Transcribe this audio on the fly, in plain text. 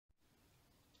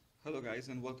Hello guys,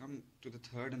 and welcome to the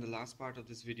third and the last part of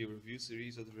this video review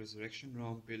series of the Resurrection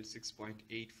ROM build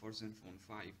 6.8 for Zenfone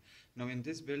 5. Now in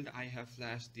this build I have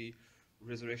flashed the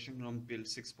Resurrection ROM build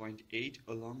 6.8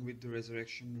 along with the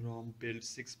Resurrection ROM build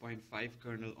 6.5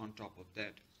 kernel on top of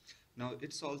that. Now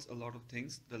it solves a lot of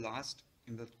things. The last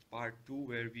in the part 2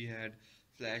 where we had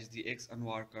flashed the X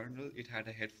Anwar kernel, it had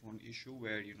a headphone issue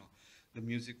where the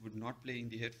music would not play in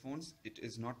the headphones. It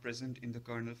is not present in the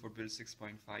kernel for build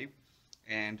 6.5.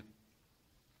 And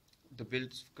the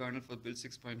kernel for build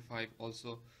 6.5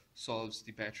 also solves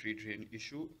the battery drain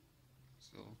issue.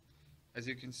 So as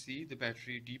you can see, the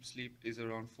battery deep sleep is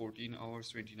around 14 hours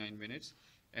 29 minutes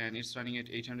and it's running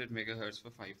at 800 megahertz for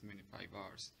 5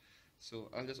 hours. So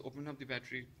I'll just open up the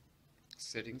battery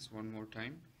settings one more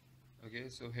time. Okay,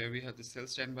 so here we have the cell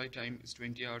standby time is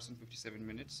 20 hours and 57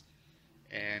 minutes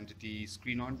and the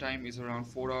screen on time is around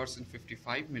 4 hours and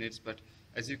 55 minutes, but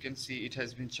as you can see it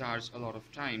has been charged a lot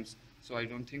of times, so I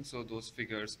don't think so those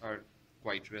figures are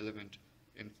quite relevant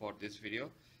for this video.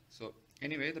 So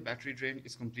anyway, the battery drain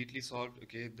is completely solved.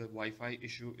 Okay, the Wi-Fi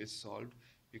issue is solved.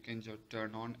 You can just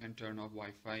turn on and turn off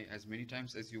Wi-Fi as many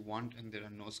times as you want and there are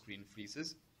no screen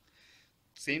freezes.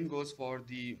 Same goes for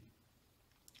the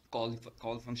call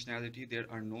functionality. There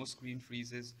are no screen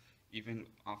freezes even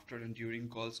after and during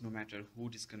calls, no matter who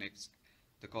disconnects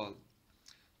the call.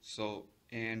 So,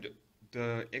 and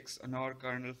the X Anwar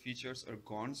kernel features are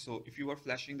gone. So if you are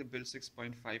flashing the build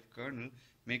 6.5 kernel,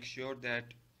 make sure that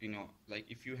like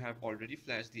if you have already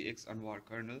flashed the X Anwar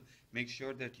kernel, make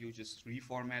sure that you just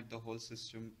reformat the whole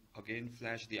system again,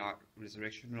 flash the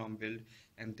Resurrection ROM build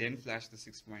and then flash the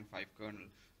 6.5 kernel.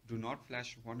 Do not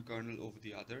flash one kernel over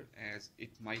the other as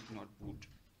it might not boot.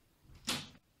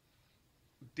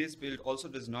 This build also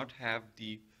does not have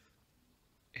the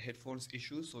headphones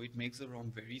issue, so it makes the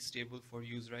ROM very stable for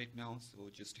use right now. So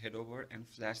just head over and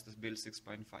flash this build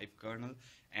 6.5 kernel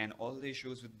and all the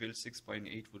issues with build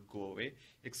 6.8 would go away,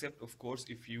 except of course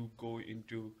if you go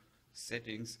into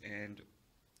settings and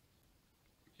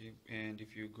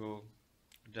if you go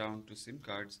down to SIM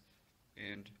cards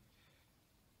and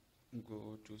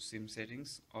go to SIM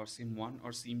settings or SIM 1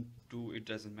 or SIM 2, it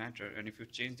doesn't matter, and if you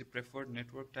change the preferred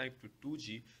network type to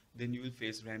 2G, then you will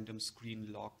face random screen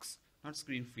locks, not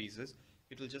screen freezes.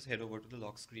 It will just head over to the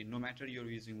lock screen no matter you're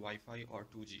using Wi-Fi or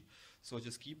 2G. So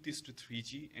just keep this to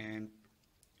 3G, and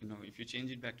if you change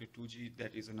it back to 2G,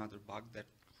 that is another bug that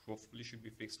hopefully should be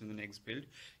fixed in the next build.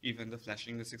 Even the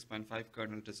flashing the 6.5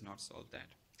 kernel does not solve that.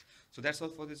 So that's all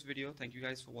for this video. Thank you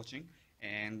guys for watching,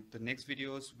 and the next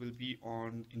videos will be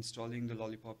on installing the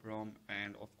Lollipop ROM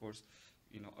and of course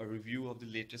a review of the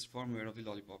latest firmware of the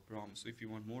Lollipop ROM. So if you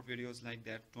want more videos like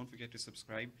that, don't forget to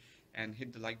subscribe and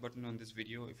hit the like button on this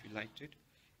video if you liked it,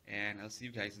 and I'll see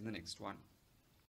you guys in the next one.